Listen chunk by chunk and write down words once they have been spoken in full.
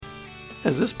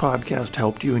Has this podcast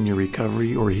helped you in your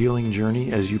recovery or healing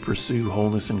journey as you pursue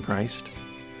wholeness in Christ?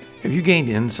 Have you gained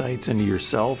insights into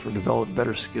yourself or developed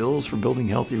better skills for building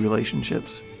healthy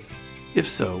relationships? If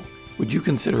so, would you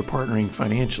consider partnering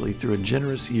financially through a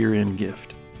generous year-end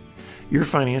gift? Your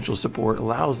financial support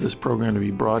allows this program to be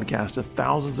broadcast to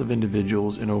thousands of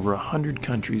individuals in over 100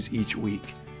 countries each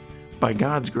week. By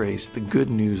God's grace, the good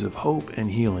news of hope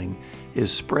and healing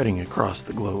is spreading across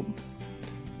the globe.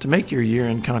 To make your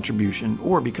year-end contribution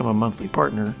or become a monthly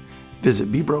partner,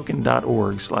 visit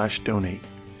bebroken.org/donate.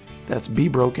 That's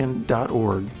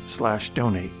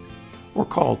bebroken.org/donate or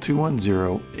call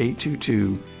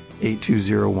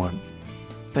 210-822-8201.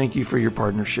 Thank you for your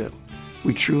partnership.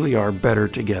 We truly are better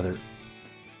together.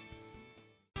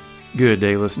 Good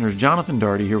day, listeners. Jonathan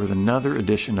Daugherty here with another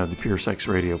edition of the Pure Sex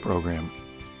Radio program.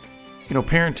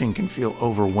 Parenting can feel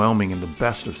overwhelming in the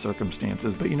best of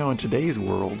circumstances, but in today's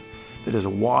world that is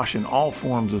awash in all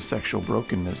forms of sexual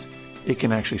brokenness, it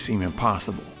can actually seem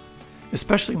impossible,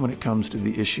 especially when it comes to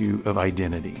the issue of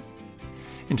identity.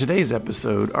 In today's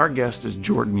episode, our guest is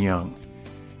Jordan Young.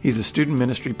 He's a student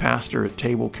ministry pastor at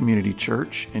Table Community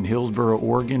Church in Hillsboro,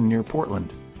 Oregon, near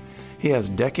Portland. He has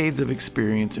decades of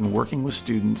experience in working with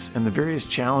students and the various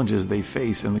challenges they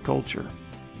face in the culture.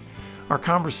 Our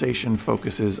conversation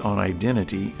focuses on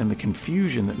identity and the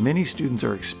confusion that many students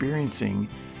are experiencing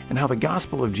and how the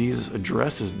gospel of Jesus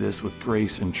addresses this with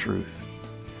grace and truth.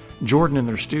 Jordan and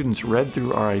their students read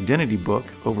through our identity book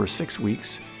over 6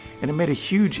 weeks, and it made a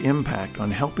huge impact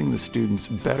on helping the students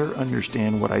better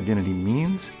understand what identity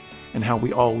means and how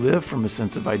we all live from a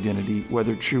sense of identity,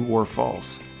 whether true or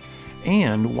false,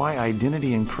 and why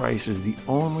identity in Christ is the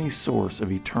only source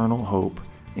of eternal hope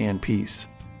and peace.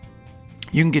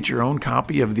 You can get your own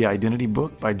copy of the Identity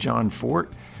Book by John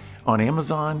Fort on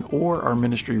Amazon or our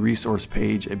ministry resource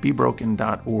page at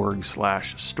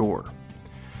bebroken.org/store.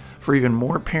 For even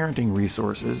more parenting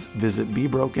resources, visit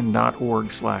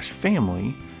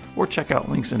bebroken.org/family or check out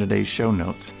links in today's show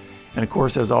notes. And of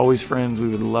course, as always, friends, we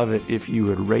would love it if you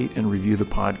would rate and review the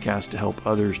podcast to help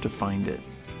others to find it.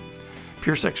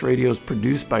 Pure Sex Radio is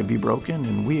produced by Be Broken,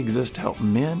 and we exist to help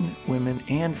men, women,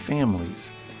 and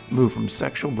families move from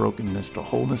sexual brokenness to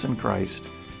wholeness in Christ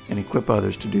and equip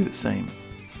others to do the same.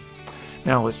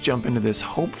 Now let's jump into this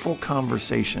hopeful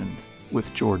conversation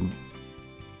with Jordan.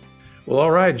 Well,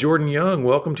 all right, Jordan Young,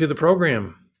 welcome to the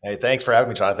program. Hey, thanks for having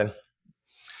me, Jonathan.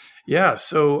 Yeah,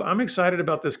 so I'm excited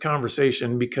about this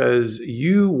conversation because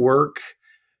you work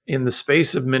in the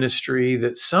space of ministry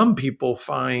that some people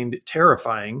find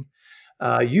terrifying.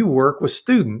 You work with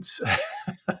students.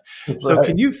 So Right.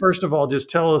 Can you first of all just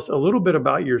tell us a little bit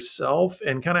about yourself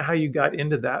and kind of how you got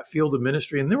into that field of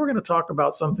ministry? And then we're going to talk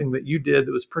about something that you did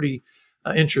that was pretty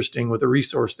interesting with a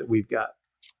resource that we've got.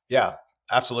 Yeah,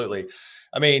 absolutely.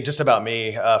 I mean, just about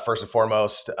me, first and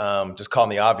foremost, just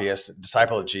calling the obvious,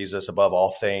 disciple of Jesus above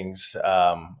all things.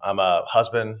 I'm a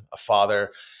husband, a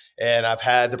father, and I've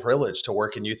had the privilege to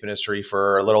work in youth ministry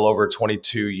for a little over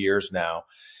 22 years now.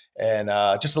 And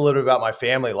just a little bit about my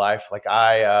family life. Like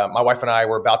my wife and I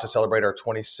were about to celebrate our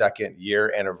 22nd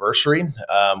year anniversary.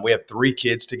 We have 3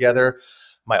 kids together.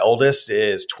 My oldest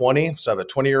is 20. So I have a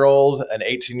 20-year-old, an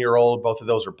 18-year-old. Both of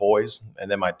those are boys. And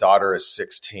then my daughter is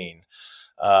 16.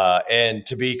 And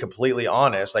to be completely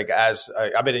honest,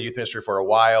 I've been in youth ministry for a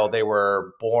while, they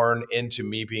were born into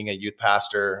me being a youth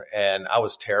pastor, and I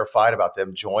was terrified about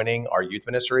them joining our youth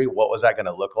ministry. What was that going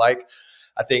to look like?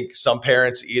 I think some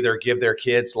parents either give their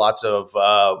kids lots of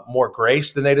more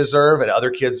grace than they deserve, and other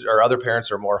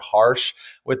parents are more harsh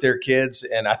with their kids.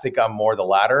 And I think I'm more the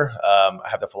latter. I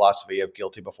have the philosophy of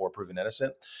guilty before proven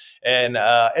innocent. And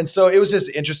so it was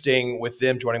just interesting with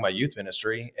them joining my youth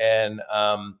ministry. And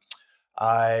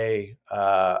I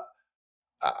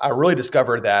really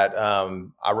discovered that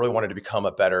I really wanted to become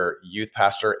a better youth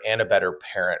pastor and a better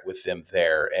parent with them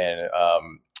there. And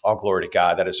all glory to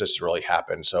God, that has just really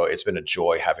happened. So it's been a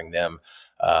joy having them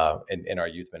in our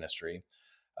youth ministry.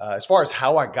 As far as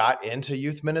how I got into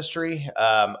youth ministry,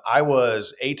 I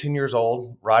was 18 years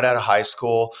old, right out of high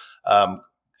school. I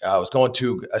was going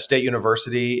to a state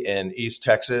university in East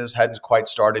Texas, hadn't quite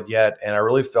started yet. And I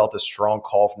really felt a strong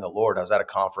call from the Lord. I was at a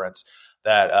conference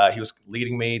that he was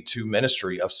leading me to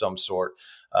ministry of some sort.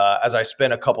 As I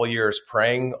spent a couple of years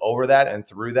praying over that and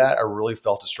through that, I really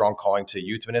felt a strong calling to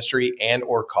youth ministry and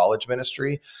or college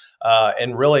ministry.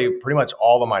 And really pretty much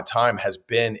all of my time has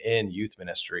been in youth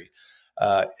ministry.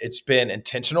 It's been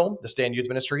intentional to stay in youth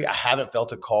ministry. I haven't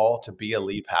felt a call to be a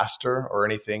lead pastor or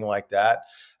anything like that.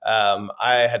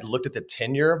 I had looked at the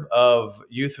tenure of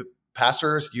youth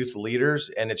pastors, youth leaders,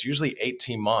 and it's usually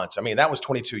 18 months. I mean, that was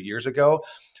 22 years ago.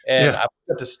 And Yeah. I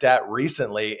looked up the stat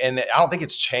recently, and I don't think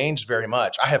it's changed very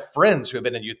much. I have friends who have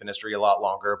been in youth ministry a lot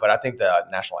longer, but I think the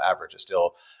national average is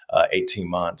still 18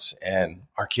 months. And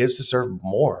our kids deserve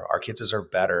more. Our kids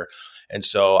deserve better. And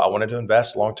so I wanted to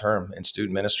invest long term in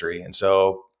student ministry. And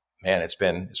so, man, it's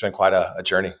been quite a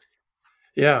journey.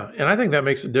 Yeah, and I think that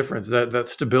makes a difference, that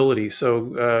stability.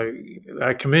 So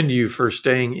I commend you for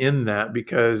staying in that,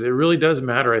 because it really does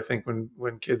matter. I think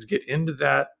when kids get into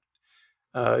that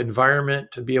environment,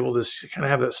 to be able to kind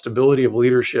of have that stability of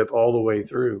leadership all the way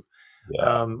through.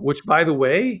 Yeah. Which, by the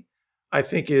way, I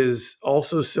think is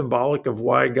also symbolic of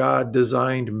why God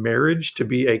designed marriage to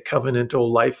be a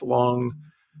covenantal, lifelong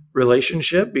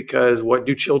relationship. Because what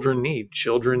do children need?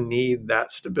 Children need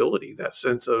that stability, that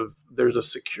sense of there's a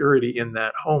security in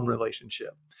that home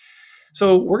relationship.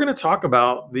 So we're going to talk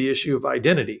about the issue of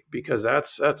identity, because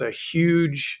that's a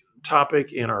huge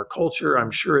topic in our culture.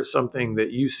 I'm sure it's something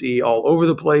that you see all over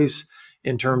the place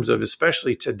in terms of,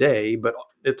 especially today, but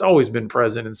it's always been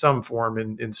present in some form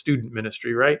in student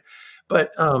ministry, right?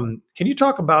 But can you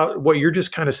talk about what you're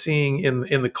just kind of seeing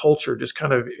in the culture, just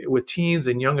kind of with teens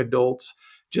and young adults,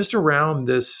 just around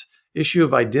this issue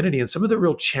of identity and some of the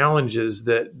real challenges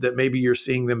that maybe you're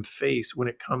seeing them face when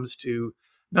it comes to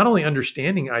not only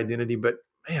understanding identity, but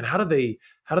man, how do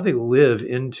they live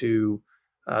into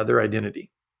their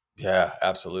identity? Yeah,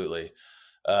 absolutely.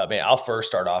 Man, I'll first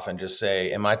start off and just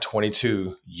say, in my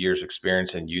 22 years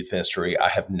experience in youth ministry, I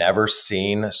have never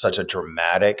seen such a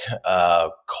dramatic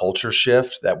culture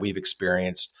shift that we've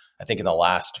experienced, I think, in the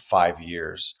last 5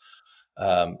 years.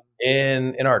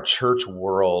 In our church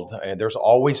world, and there's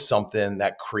always something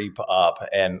that creep up,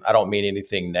 and I don't mean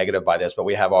anything negative by this, but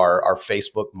we have our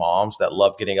Facebook moms that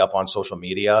love getting up on social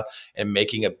media and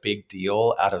making a big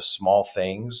deal out of small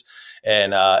things.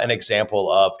 And an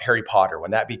example of Harry Potter,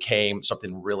 when that became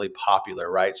something really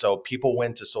popular, right? So people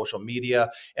went to social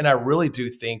media, and I really do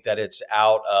think that it's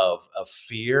out of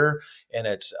fear, and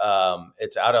it's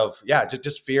out of, yeah,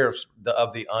 just fear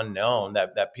of the unknown,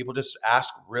 that people just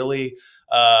ask really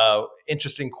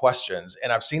interesting questions.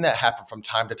 And I've seen that happen from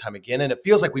time to time again. And it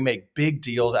feels like we make big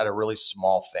deals out of really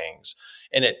small things.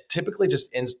 And it typically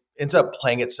just ends up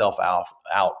playing itself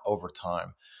out over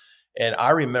time. And I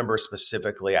remember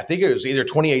specifically, I think it was either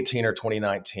 2018 or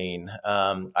 2019.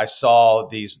 I saw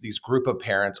these group of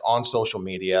parents on social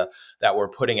media that were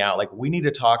putting out, like, we need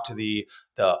to talk to the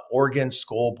Oregon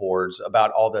school boards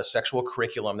about all the sexual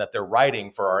curriculum that they're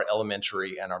writing for our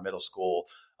elementary and our middle school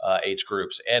age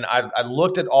groups. And I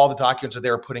looked at all the documents that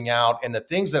they were putting out, and the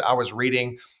things that I was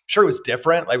reading. Sure, it was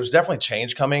different. Like, it was definitely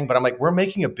change coming, but I'm like, we're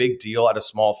making a big deal out of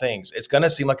small things. It's going to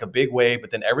seem like a big wave,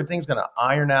 but then everything's going to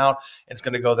iron out, and it's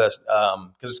going to go this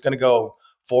because it's going to go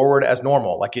forward as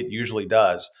normal, like it usually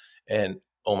does. And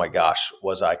oh my gosh,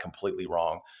 was I completely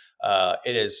wrong?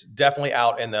 It is definitely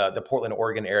out in the Portland,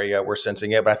 Oregon area. We're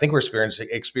sensing it, but I think we're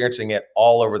experiencing it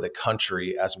all over the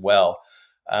country as well.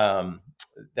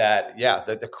 That yeah,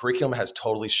 the curriculum has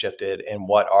totally shifted, and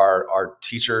what our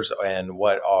teachers and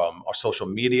what our social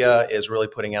media is really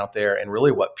putting out there, and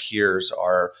really what peers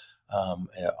are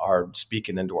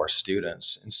speaking into our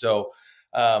students. And so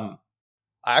I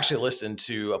actually listened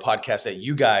to a podcast that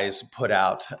you guys put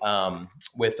out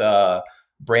with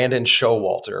Brandon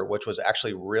Showalter, which was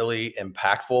actually really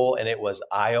impactful, and it was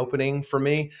eye-opening for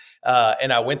me.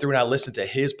 And I went through and I listened to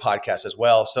his podcast as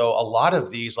well. So a lot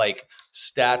of these like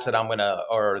stats that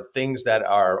or things that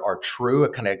are true,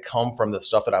 it kind of come from the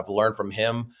stuff that I've learned from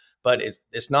him. But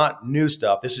it's not new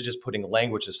stuff. This is just putting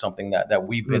language to something that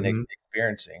we've been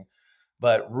experiencing.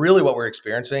 But really what we're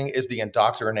experiencing is the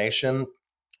indoctrination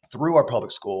through our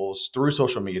public schools, through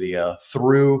social media,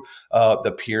 through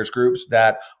the peers groups,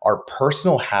 that our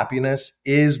personal happiness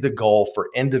is the goal for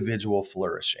individual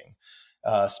flourishing,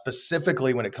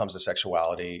 specifically when it comes to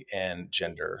sexuality and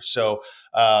gender. So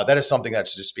that is something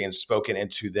that's just being spoken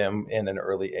into them in an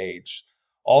early age.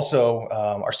 Also,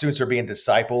 our students are being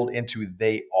discipled into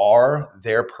they are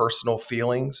their personal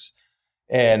feelings,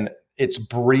 and it's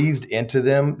breathed into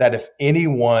them that if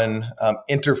anyone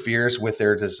interferes with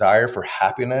their desire for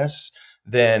happiness,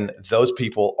 then those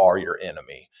people are your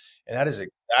enemy. And that is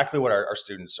exactly what our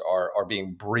students are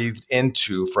being breathed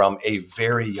into from a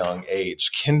very young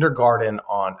age, kindergarten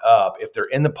on up. If they're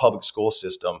in the public school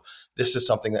system, this is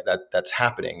something that's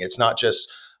happening. It's not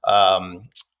just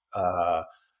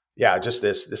just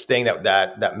this thing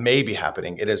that may be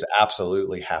happening. It is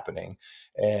absolutely happening.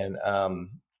 And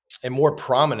more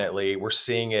prominently, we're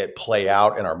seeing it play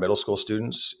out in our middle school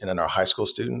students and in our high school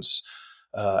students.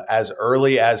 As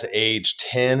early as age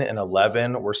 10 and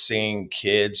 11, we're seeing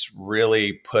kids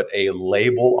really put a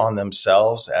label on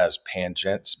themselves as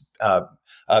pansexual,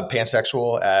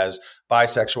 as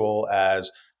bisexual,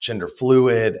 as gender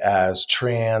fluid, as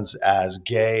trans, as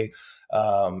gay.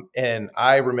 And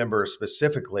I remember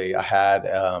specifically, I had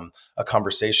a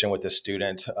conversation with a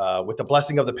student with the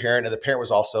blessing of the parent, and the parent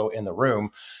was also in the room,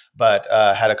 but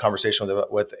had a conversation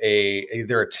with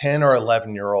either a 10 or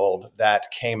 11-year-old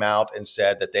that came out and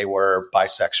said that they were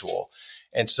bisexual.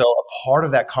 And so a part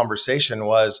of that conversation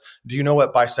was, do you know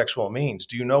what bisexual means?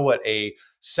 Do you know what a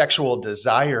sexual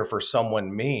desire for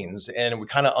someone means? And we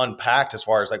kind of unpacked as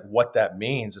far as like what that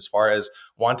means, as far as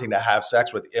wanting to have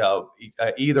sex with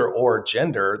either or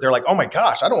gender. They're like, oh my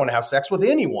gosh, I don't want to have sex with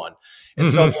anyone. And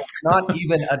so there's not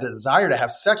even a desire to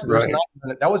have sex, but Right.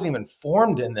 that wasn't even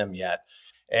formed in them yet.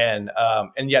 And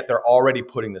yet they're already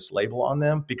putting this label on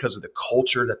them because of the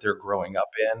culture that they're growing up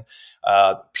in.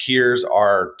 Peers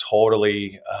are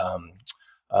totally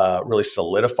really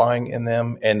solidifying in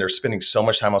them, and they're spending so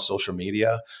much time on social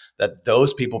media that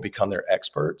those people become their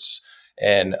experts.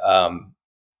 And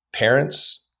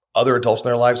parents, other adults in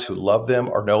their lives who love them,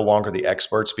 are no longer the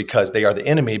experts because they are the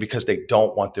enemy, because they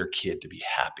don't want their kid to be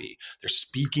happy. They're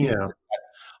speaking. Yeah.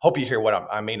 Hope you hear what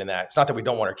I mean in that. It's not that we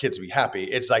don't want our kids to be happy.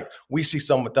 It's like we see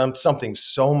something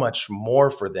so much more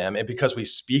for them. And because we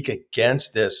speak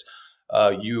against this,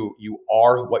 you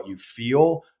are what you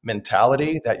feel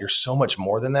mentality, that you're so much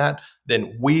more than that,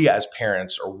 then we as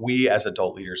parents or we as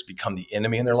adult leaders become the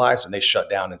enemy in their lives, and they shut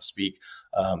down and speak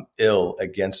ill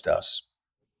against us.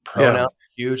 Pronouns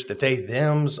huge, the they,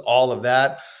 thems, all of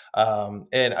that.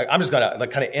 And I'm just going to like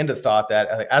kind of end a thought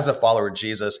that as a follower of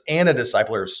Jesus and a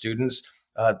discipler of students,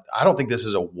 I don't think this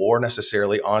is a war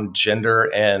necessarily on gender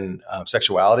and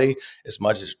sexuality as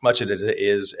much as it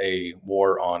is a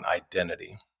war on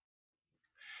identity.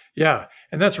 Yeah.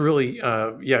 And that's really,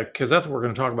 because that's what we're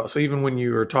going to talk about. So even when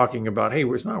you are talking about, hey,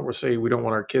 it's not, we're saying we don't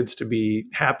want our kids to be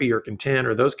happy or content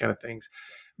or those kind of things.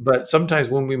 But sometimes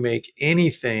when we make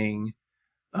anything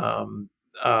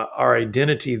our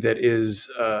identity that is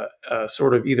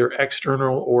sort of either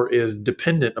external or is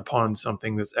dependent upon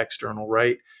something that's external,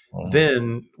 right?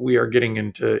 Then we are getting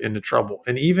into trouble.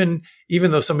 And even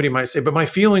though somebody might say, but my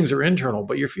feelings are internal,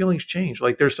 but your feelings change.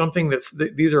 Like there's something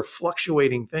these are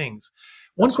fluctuating things.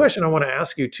 One question I want to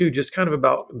ask you too, just kind of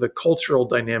about the cultural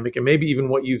dynamic and maybe even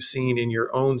what you've seen in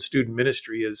your own student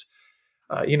ministry is,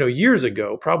 years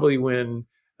ago, probably when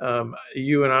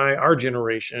you and I, our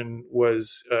generation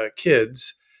was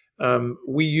kids,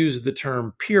 we used the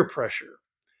term peer pressure.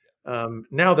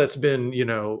 Now that's been,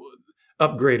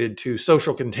 upgraded to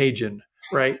social contagion,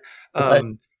 right? Right.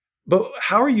 But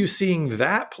how are you seeing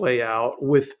that play out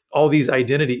with all these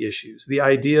identity issues? The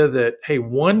idea that, hey,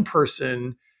 one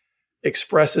person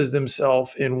expresses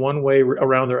themselves in one way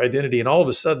around their identity, and all of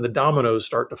a sudden the dominoes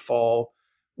start to fall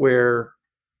where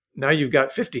now you've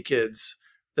got 50 kids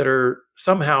that are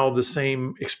somehow the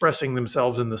same, expressing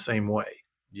themselves in the same way.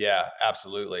 Yeah,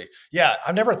 absolutely. Yeah,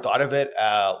 I've never thought of it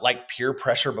like peer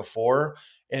pressure before.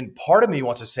 And part of me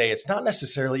wants to say it's not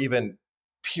necessarily even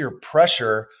peer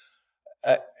pressure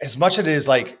as much as it is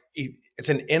like it's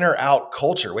an in or out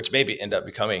culture, which maybe end up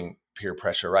becoming peer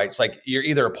pressure, right? It's like you're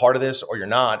either a part of this or you're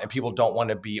not, and people don't want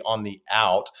to be on the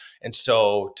out. And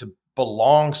so to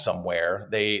belong somewhere,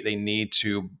 they need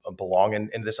to belong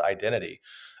in this identity.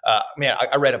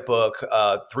 I read a book,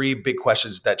 Three Big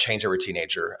Questions That Change Every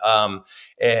Teenager.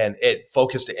 And it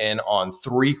focused in on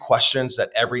three questions that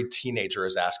every teenager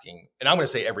is asking. And I'm going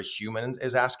to say every human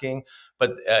is asking,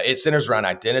 but it centers around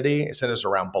identity, it centers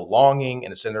around belonging,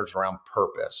 and it centers around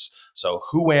purpose. So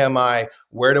who am I?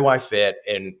 Where do I fit?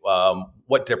 And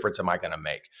what difference am I going to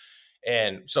make?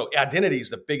 And so identity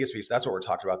is the biggest piece. That's what we're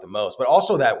talking about the most, but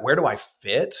also that where do I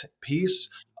fit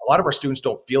piece. A lot of our students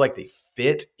don't feel like they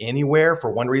fit anywhere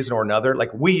for one reason or another.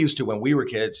 Like we used to when we were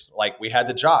kids, like we had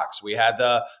the jocks, we had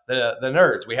the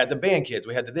nerds, we had the band kids,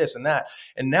 we had the this and that.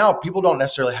 And now people don't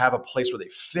necessarily have a place where they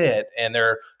fit, and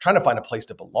they're trying to find a place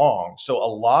to belong. So a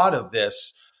lot of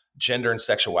this gender and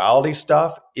sexuality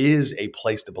stuff is a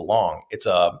place to belong. It's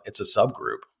a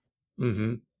subgroup.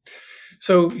 Mm-hmm.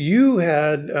 So you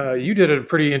did a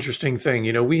pretty interesting thing.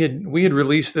 We had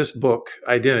released this book,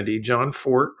 Identity. John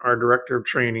Fort, our director of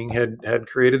training, had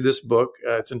created this book.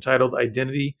 It's entitled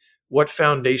Identity: What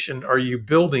Foundation Are You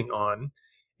Building On?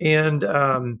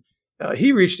 And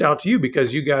he reached out to you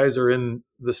because you guys are in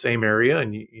the same area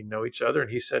and you know each other.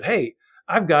 And he said, "Hey,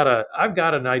 I've got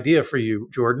an idea for you,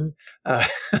 Jordan.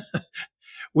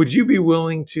 Would you be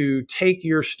willing to take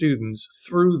your students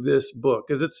through this book?"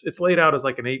 Because it's laid out as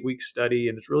like an 8-week study,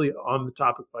 and it's really on the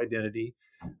topic of identity.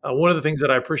 One of the things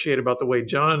that I appreciate about the way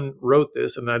John wrote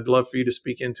this, and I'd love for you to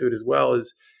speak into it as well,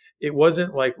 is it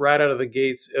wasn't like right out of the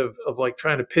gates of like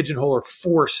trying to pigeonhole or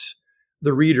force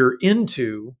the reader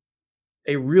into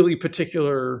a really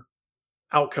particular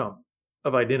outcome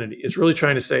of identity. It's really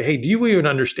trying to say, hey, do you even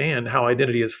understand how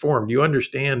identity is formed? Do you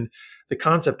understand the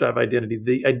concept of identity,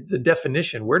 the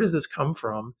definition? Where does this come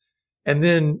from? And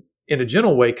then in a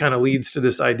gentle way, kind of leads to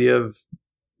this idea of,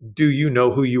 do you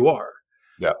know who you are?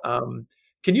 Yeah.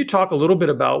 Can you talk a little bit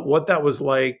about what that was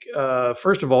like,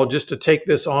 first of all, just to take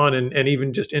this on and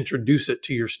even just introduce it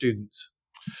to your students?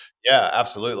 Yeah,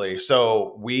 absolutely.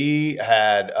 So we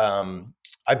had,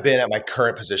 I've been at my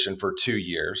current position for 2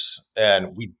 years,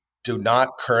 and we do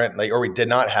not currently, or we did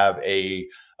not have a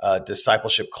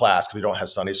discipleship class because we don't have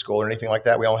Sunday school or anything like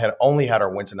that. We only had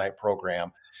our Wednesday night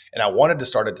program, and I wanted to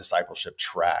start a discipleship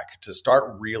track to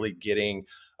start really getting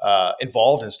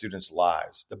involved in students'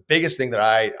 lives. The biggest thing that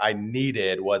I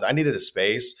needed was I needed a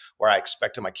space where I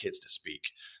expected my kids to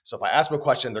speak. So if I ask them a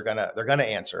question, they're gonna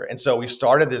answer. And so we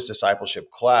started this discipleship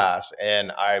class,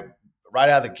 and right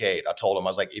out of the gate, I told them, I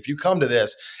was like, if you come to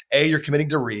this, A, you're committing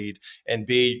to read, and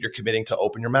B, you're committing to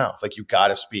open your mouth. Like, you got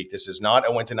to speak. This is not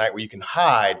a Wednesday night where you can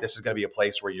hide. This is going to be a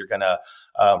place where you're going to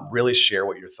really share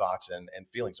what your thoughts and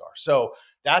feelings are. So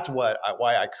that's why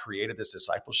I created this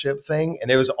discipleship thing. And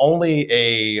it was only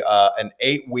an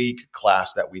 8-week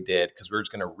class that we did, because we were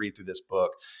just going to read through this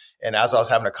book. And as I was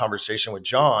having a conversation with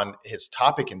John, his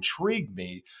topic intrigued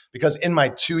me, because in my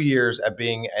 2 years of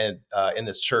being in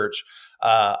this church,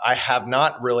 I have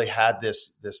not really had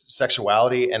this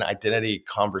sexuality and identity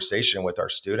conversation with our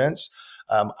students.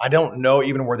 I don't know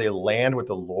even where they land with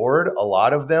the Lord. A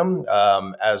lot of them,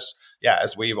 as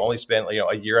we've only spent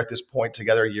a year at this point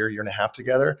together, a year and a half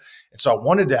together, and so I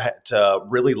wanted to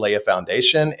really lay a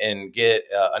foundation and get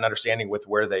an understanding with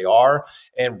where they are,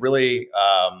 and really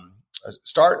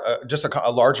start just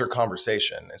a larger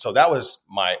conversation. And so that was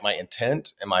my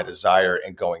intent and my desire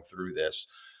in going through this.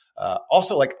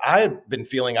 Also, like, I had been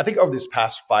feeling, I think over these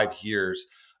past 5 years,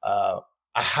 I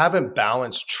haven't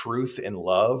balanced truth and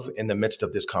love in the midst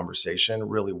of this conversation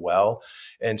really well.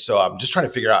 And so I'm just trying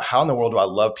to figure out, how in the world do I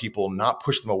love people, not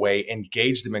push them away,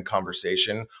 engage them in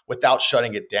conversation without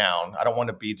shutting it down? I don't want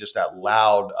to be just that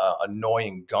loud,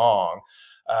 annoying gong.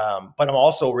 But I'm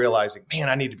also realizing, man,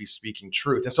 I need to be speaking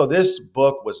truth. And so this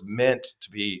book was meant to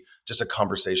be just a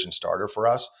conversation starter for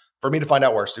us, for me to find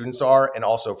out where our students are, and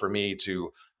also for me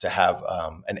to have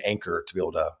an anchor to be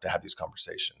able to have these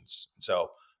conversations.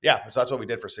 So so that's what we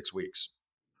did for 6 weeks.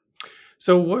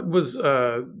 So what was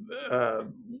the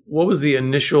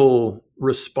initial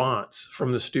response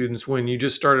from the students when you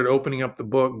just started opening up the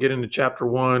book, get into chapter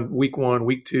 1, week 1,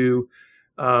 week 2?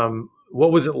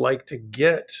 What was it like to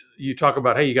you talk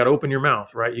about, hey, you got to open your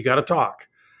mouth, right? You got to talk.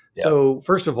 Yeah. So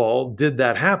first of all, did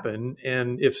that happen?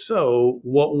 And if so,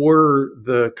 what were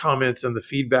the comments and the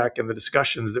feedback and the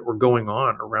discussions that were going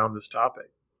on around this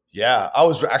topic? Yeah, I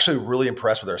was actually really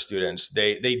impressed with our students.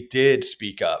 They did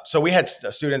speak up. So we had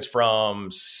students from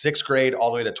 6th grade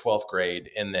all the way to 12th grade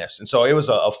in this. And so it was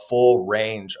a full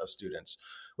range of students,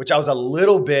 which I was a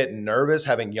little bit nervous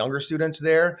having younger students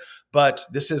there, but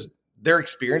they're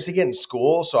experiencing it in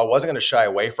school, so I wasn't going to shy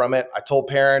away from it. I told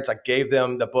parents, I gave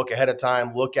them the book ahead of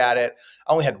time, look at it.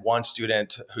 I only had one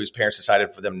student whose parents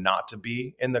decided for them not to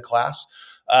be in the class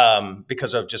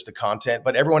because of just the content,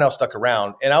 but everyone else stuck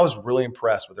around, and I was really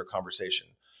impressed with their conversation.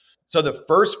 So the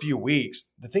first few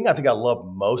weeks, the thing I think I love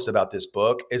most about this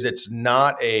book is it's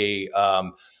not a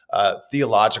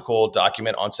theological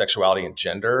document on sexuality and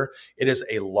gender. It is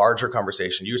a larger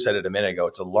conversation. You said it a minute ago.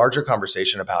 It's a larger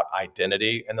conversation about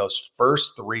identity. And those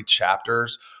first 3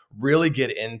 chapters really get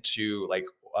into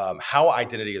how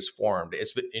identity is formed.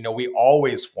 It's, we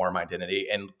always form identity,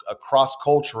 and across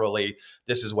culturally,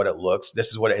 this is what it looks. This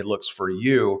is what it looks for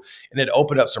you. And it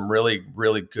opened up some really,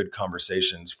 really good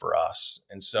conversations for us.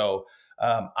 And so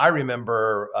I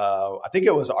remember, I think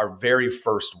it was our very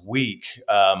first week,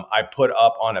 I put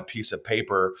up on a piece of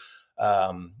paper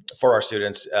for our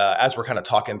students as we're kind of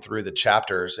talking through the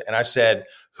chapters. And I said,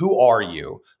 who are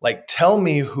you? Like, tell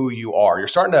me who you are. You're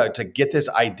starting to get this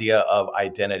idea of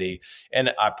identity.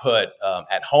 And I put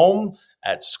at home,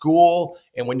 at school,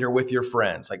 and when you're with your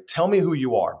friends. Like, tell me who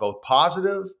you are, both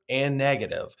positive and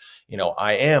negative.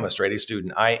 I am a straight A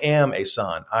student. I am a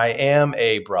son. I am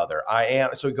a brother. I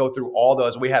am. So we go through all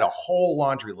those. We had a whole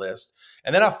laundry list.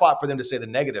 And then I fought for them to say the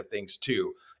negative things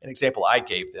too. An example I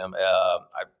gave them,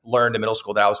 I learned in middle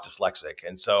school that I was dyslexic.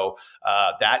 And so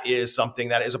that is something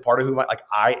that is a part of who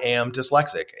I am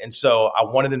dyslexic. And so I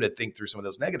wanted them to think through some of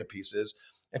those negative pieces.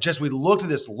 And we looked at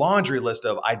this laundry list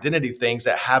of identity things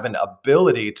that have an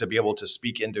ability to be able to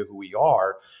speak into who we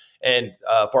are. And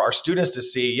for our students to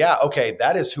see,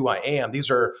 that is who I am.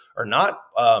 These are not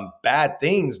bad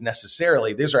things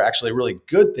necessarily. These are actually really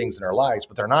good things in our lives,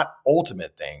 but they're not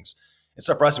ultimate things. And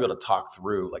so for us to be able to talk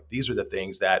through, like, these are the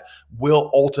things that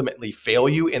will ultimately fail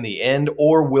you in the end,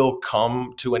 or will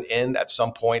come to an end at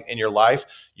some point in your life.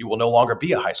 You will no longer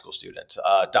be a high school student,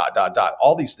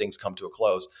 All these things come to a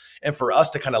close. And for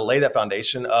us to kind of lay that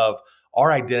foundation of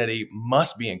our identity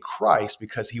must be in Christ,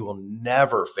 because he will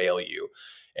never fail you.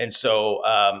 And so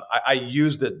I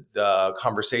used the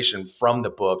conversation from the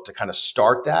book to kind of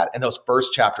start that. And those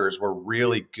first chapters were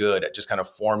really good at just kind of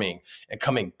forming and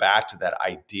coming back to that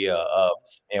idea of,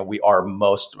 and we are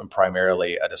most and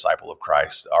primarily a disciple of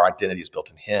Christ. Our identity is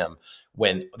built in him,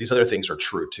 when these other things are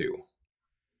true too.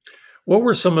 What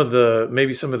were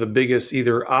maybe some of the biggest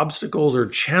either obstacles or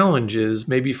challenges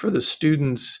maybe for the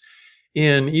students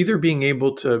in either being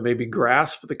able to maybe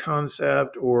grasp the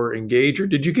concept or engage, or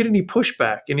did you get any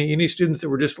pushback? Any students that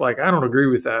were just like, I don't agree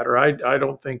with that, or I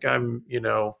don't think I'm,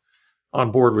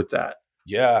 on board with that?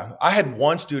 Yeah, I had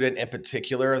one student in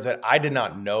particular that I did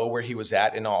not know where he was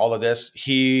at in all of this.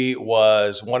 He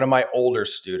was one of my older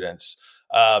students.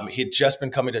 He had just been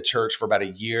coming to church for about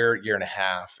a year and a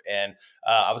half. And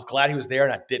I was glad he was there,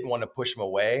 and I didn't want to push him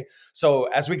away. So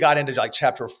as we got into like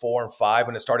chapter 4 and 5,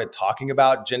 when it started talking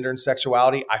about gender and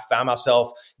sexuality, I found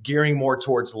myself gearing more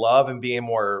towards love and being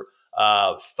more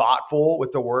thoughtful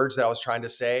with the words that I was trying to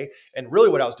say. And really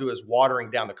what I was doing is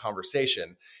watering down the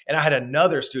conversation. And I had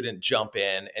another student jump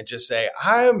in and just say,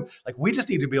 I'm like, we just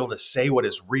need to be able to say what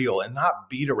is real and not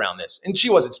beat around this. And she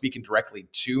wasn't speaking directly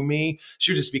to me.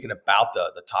 She was just speaking about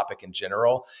the topic in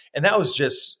general. And that was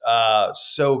just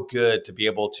so good to be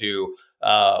able to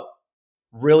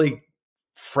really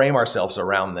frame ourselves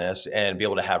around this and be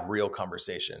able to have real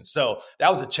conversations. So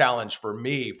that was a challenge for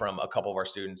me from a couple of our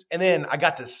students. And then I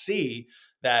got to see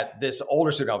that this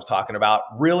older student I was talking about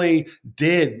really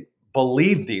did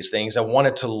believe these things and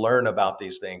wanted to learn about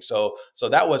these things. So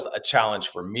that was a challenge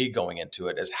for me going into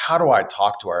it, is how do I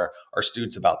talk to our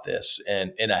students about this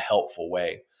in a helpful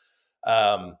way?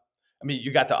 I mean,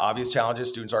 you got the obvious challenges.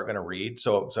 Students aren't going to read.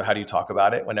 So how do you talk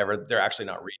about it whenever they're actually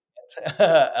not reading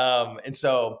it? And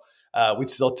so we'd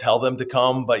still tell them to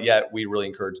come, but yet we really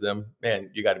encourage them, man,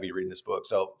 you got to be reading this book.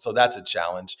 So that's a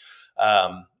challenge.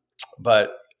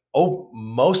 But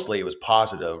mostly it was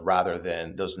positive rather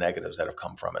than those negatives that have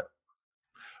come from it.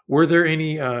 Were there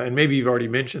any, and maybe you've already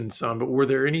mentioned some, but were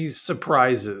there any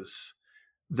surprises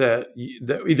that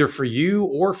either for you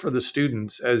or for the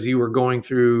students as you were going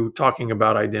through talking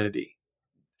about identity?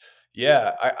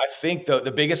 Yeah, I think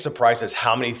the biggest surprise is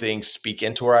how many things speak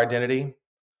into our identity,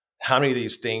 how many of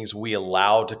these things we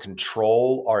allow to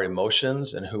control our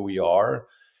emotions and who we are.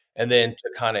 And then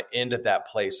to kind of end at that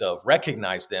place of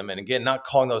recognize them. And again, not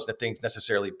calling those the things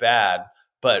necessarily bad,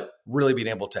 but really being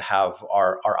able to have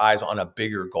our eyes on a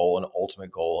bigger goal, an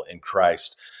ultimate goal in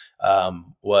Christ,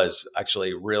 was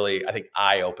actually really, I think,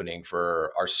 eye-opening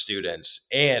for our students.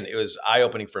 And it was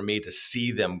eye-opening for me to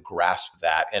see them grasp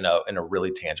that in a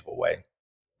really tangible way.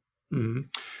 Mm-hmm.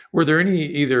 Were there any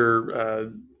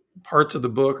either parts of the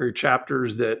book or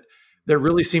chapters that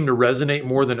really seem to resonate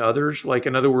more than others? Like,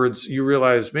 in other words, you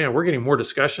realize, man, we're getting more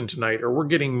discussion tonight, or we're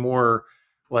getting more,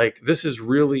 like, this is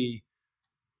really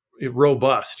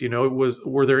robust.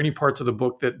 Were there any parts of the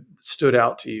book that stood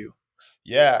out to you?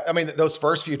 Yeah, I mean, those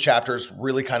first few chapters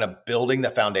really kind of building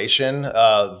the foundation,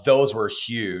 those were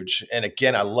huge. And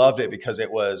again, I loved it because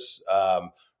it was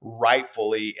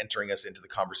rightfully entering us into the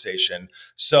conversation,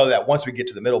 so that once we get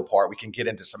to the middle part, we can get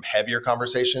into some heavier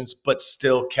conversations, but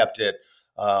still kept it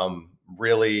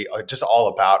really just all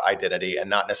about identity and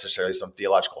not necessarily some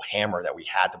theological hammer that we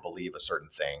had to believe a certain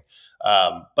thing.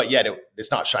 But yet it's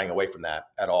not shying away from that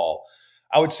at all.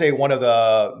 I would say one of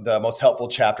the most helpful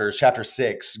chapters, chapter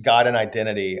 6, God and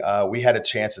Identity. We had a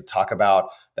chance to talk about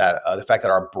that, the fact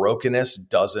that our brokenness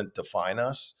doesn't define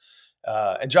us.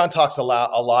 And John talks a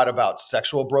lot about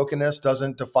sexual brokenness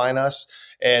doesn't define us.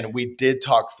 And we did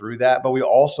talk through that, but we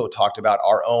also talked about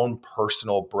our own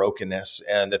personal brokenness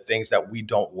and the things that we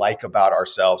don't like about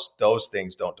ourselves. Those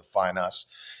things don't define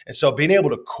us. And so being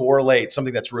able to correlate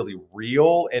something that's really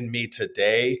real in me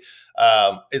today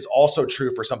is also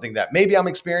true for something that maybe I'm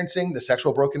experiencing, the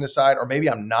sexual brokenness side, or maybe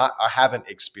I'm not, I haven't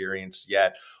experienced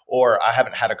yet, or I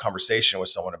haven't had a conversation with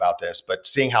someone about this. But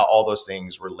seeing how all those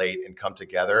things relate and come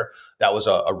together, that was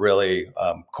a really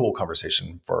cool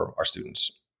conversation for our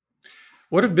students.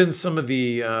 What have been some of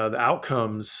the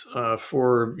outcomes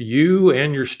for you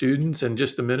and your students, and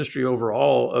just the ministry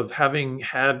overall, of having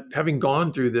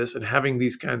gone through this and having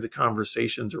these kinds of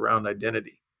conversations around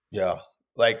identity? Yeah.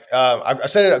 Like I've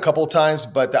said it a couple of times,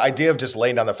 but the idea of just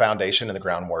laying down the foundation and the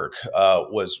groundwork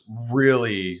was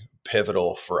really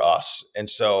pivotal for us. And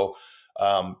so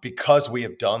because we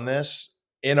have done this,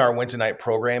 in our Wednesday night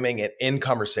programming and in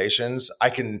conversations, I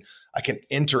can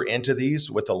enter into these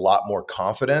with a lot more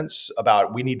confidence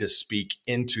about we need to speak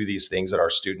into these things that our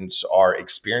students are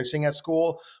experiencing at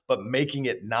school, but making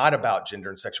it not about gender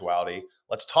and sexuality.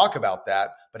 Let's talk about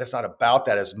that, but it's not about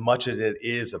that as much as it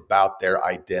is about their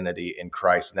identity in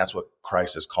Christ. And that's what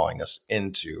Christ is calling us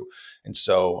into. And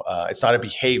so it's not a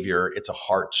behavior, it's a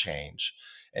heart change.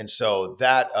 And so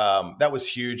that was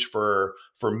huge for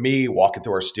me walking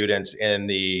through our students in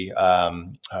the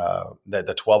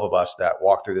 12 of us that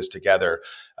walked through this together.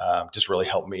 Just really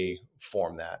helped me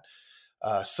form that.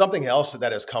 Something else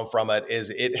that has come from it is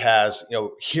it has,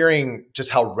 hearing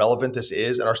just how relevant this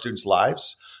is in our students'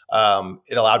 lives.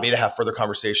 It allowed me to have further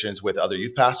conversations with other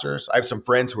youth pastors. I have some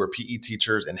friends who are PE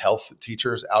teachers and health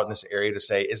teachers out in this area to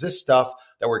say, is this stuff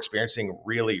that we're experiencing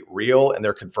really real? And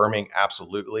they're confirming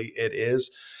absolutely it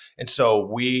is. And so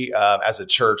we, as a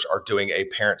church, are doing a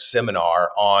parent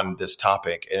seminar on this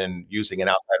topic and using an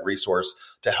outside resource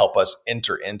to help us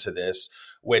enter into this,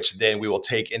 which then we will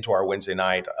take into our Wednesday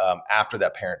night after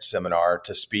that parent seminar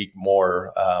to speak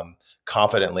more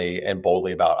confidently and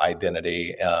boldly about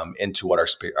identity into what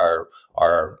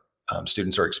our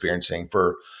students are experiencing.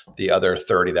 For the other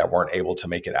 30 that weren't able to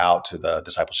make it out to the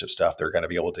discipleship stuff, they're going to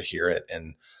be able to hear it.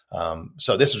 And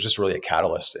so this was just really a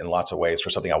catalyst in lots of ways for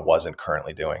something I wasn't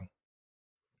currently doing.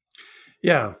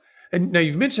 Yeah. And now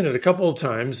you've mentioned it a couple of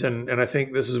times, and I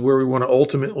think this is where we want to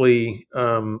ultimately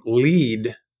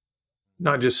lead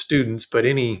not just students, but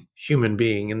any human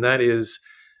being, and that is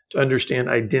to understand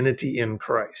identity in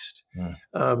Christ.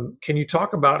 Can you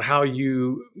talk about how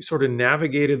you sort of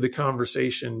navigated the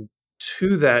conversation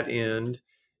to that end,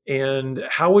 and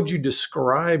how would you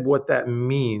describe what that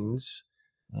means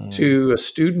to a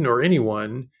student or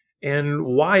anyone, and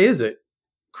why is it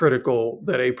critical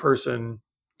that a person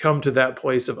come to that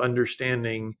place of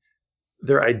understanding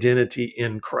their identity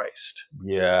in Christ?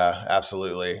 Yeah,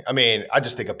 absolutely. I mean, I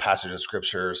just think a passage of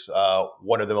scriptures,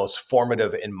 one of the most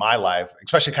formative in my life,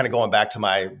 especially kind of going back to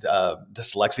my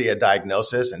dyslexia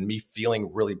diagnosis and me feeling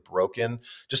really broken.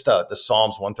 Just the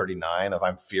Psalms 139 of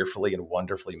I'm fearfully and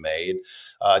wonderfully made.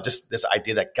 Just this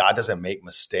idea that God doesn't make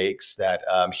mistakes, that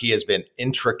he has been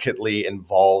intricately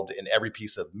involved in every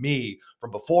piece of me from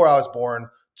before I was born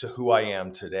to who I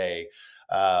am today.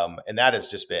 And that has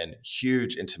just been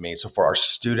huge into me. So for our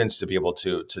students to be able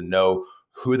to know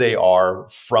who they are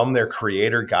from their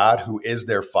creator, God, who is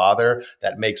their father,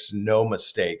 that makes no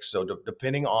mistakes. So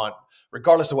depending on,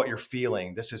 regardless of what you're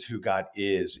feeling, this is who God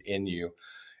is in you.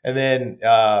 And then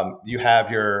you have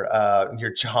your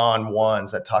John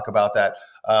 1s that talk about that.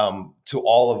 To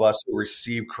all of us who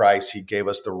receive Christ, he gave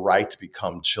us the right to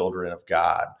become children of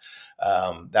God.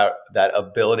 That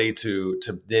ability to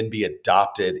then be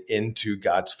adopted into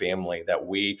God's family, that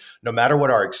we, no matter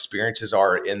what our experiences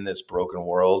are in this broken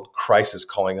world, Christ is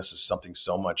calling us to something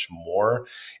so much more.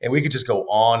 And we could just go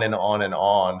on and on and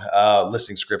on,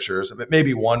 listing scriptures. But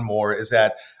maybe one more is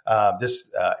that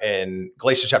this in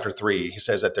Galatians chapter 3, he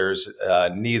says that there's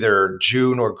neither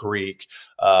Jew nor Greek,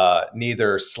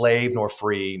 neither slave nor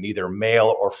free, neither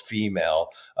male or female.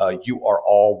 You are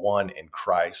all one in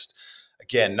Christ.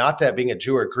 Again, not that being a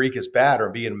Jew or Greek is bad or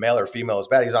being male or female is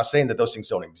bad. He's not saying that those things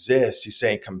don't exist. He's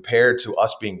saying compared to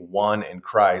us being one in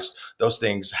Christ, those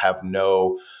things have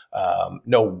no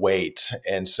weight.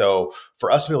 And so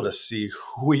for us to be able to see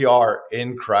who we are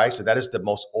in Christ, and that is the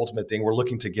most ultimate thing. We're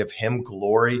looking to give him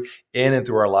glory in and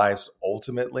through our lives.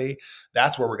 Ultimately,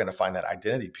 that's where we're going to find that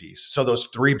identity piece. So those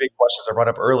three big questions I brought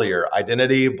up earlier,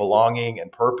 identity, belonging, and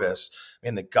purpose,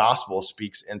 and the gospel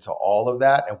speaks into all of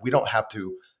that. And we don't have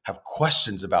to have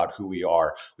questions about who we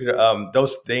are.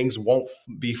 Those things won't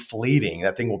be fleeting.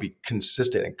 That thing will be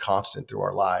consistent and constant through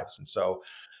our lives. And so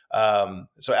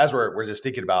as we're just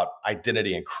thinking about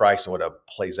identity in Christ and what it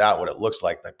plays out, what it looks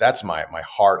like that's my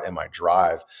heart and my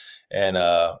drive. And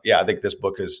I think this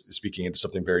book is speaking into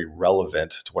something very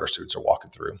relevant to what our students are walking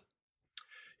through.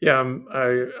 Yeah,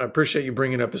 I appreciate you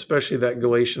bringing up, especially that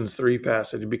Galatians 3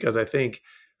 passage, because I think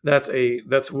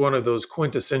that's one of those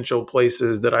quintessential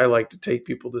places that I like to take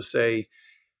people to say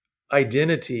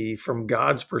identity from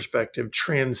God's perspective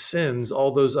transcends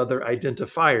all those other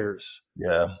identifiers.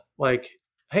 Yeah. Like,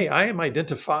 hey, I am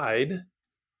identified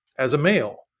as a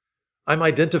male. I'm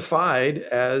identified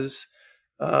as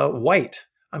white.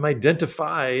 I'm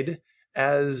identified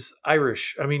as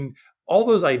Irish. I mean, all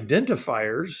those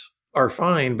identifiers are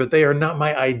fine, but they are not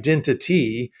my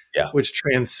identity, which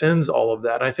transcends all of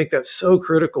that. And I think that's so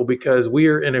critical because we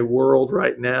are in a world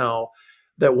right now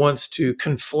that wants to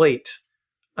conflate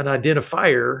an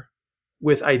identifier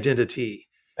with identity.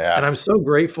 Yeah. And I'm so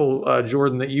grateful,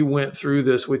 Jordan, that you went through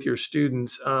this with your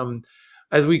students.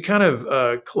 as we kind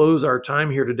of close our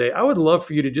time here today, I would love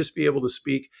for you to just be able to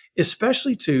speak,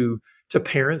 especially to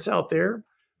parents out there,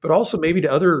 but also maybe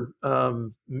to other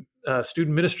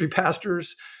student ministry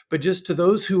pastors, but just to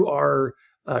those who are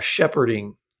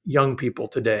shepherding young people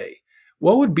today.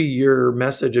 What would be your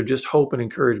message of just hope and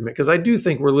encouragement? Because I do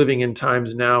think we're living in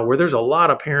times now where there's a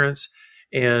lot of parents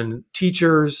and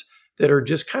teachers that are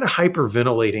just kind of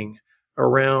hyperventilating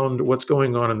around what's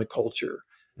going on in the culture.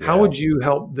 Yeah. How would you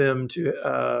help them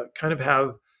to kind of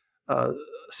have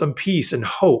some peace and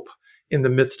hope in the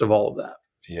midst of all of that?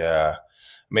 Yeah.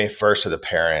 I mean, first to the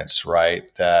parents,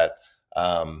 right? That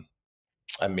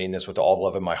I mean this with all the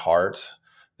love in my heart,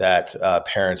 that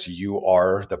parents, you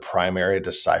are the primary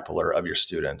discipler of your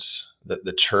students.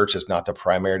 The church is not the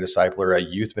primary discipler. A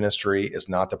youth ministry is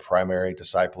not the primary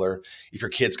discipler. If your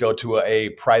kids go to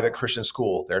a private Christian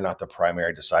school, they're not the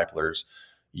primary disciplers.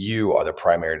 You are the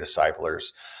primary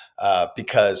disciplers.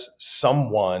 Because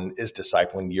someone is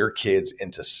discipling your kids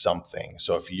into something.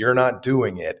 So if you're not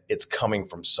doing it, it's coming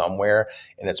from somewhere,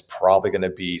 and it's probably going to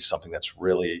be something that's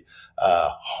really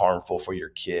harmful for your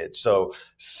kids. So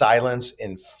silence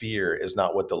and fear is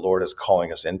not what the Lord is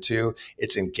calling us into.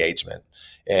 It's engagement.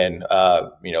 And,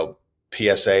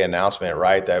 PSA announcement,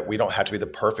 right? That we don't have to be the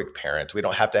perfect parent. We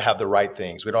don't have to have the right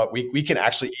things. We can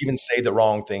actually even say the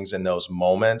wrong things in those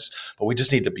moments, but we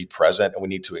just need to be present and we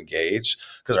need to engage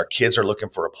because our kids are looking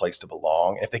for a place to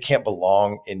belong. And if they can't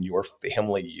belong in your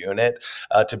family unit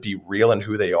to be real in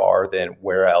who they are, then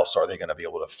where else are they going to be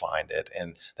able to find it?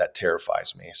 And that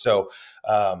terrifies me. So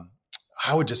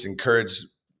I would just encourage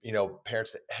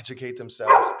parents to educate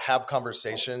themselves, have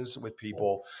conversations with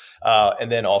people, and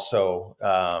then also,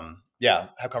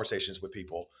 have conversations with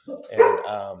people. And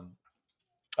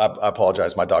I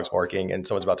apologize, my dog's barking, and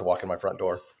someone's about to walk in my front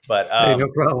door. But hey, no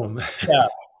problem.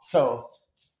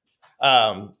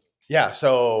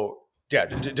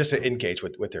 Just to engage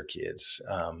with their kids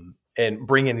and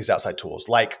bring in these outside tools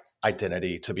like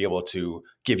identity to be able to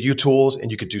give you tools, and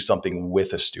you could do something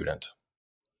with a student.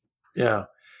 Yeah.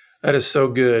 That is so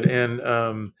good.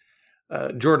 And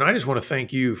Jordan, I just want to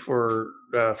thank you for,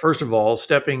 first of all,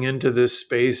 stepping into this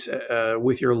space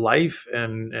with your life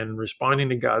and responding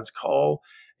to God's call.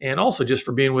 And also just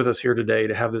for being with us here today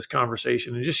to have this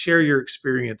conversation and just share your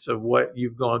experience of what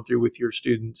you've gone through with your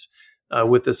students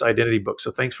with this identity book. So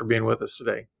thanks for being with us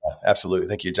today. Absolutely.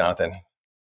 Thank you, Jonathan.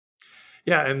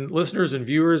 Yeah, and listeners and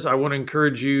viewers, I want to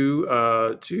encourage you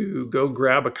to go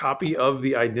grab a copy of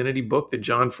the identity book that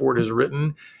John Ford has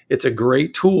written. It's a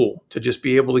great tool to just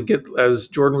be able to get, as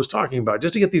Jordan was talking about,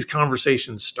 just to get these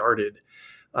conversations started.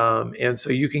 And so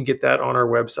you can get that on our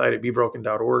website at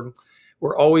bebroken.org.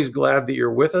 We're always glad that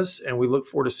you're with us, and we look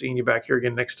forward to seeing you back here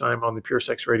again next time on the Pure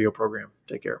Sex Radio program.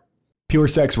 Take care. Pure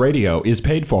Sex Radio is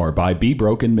paid for by Be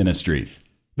Broken Ministries.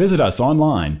 Visit us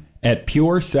online at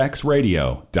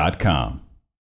puresexradio.com.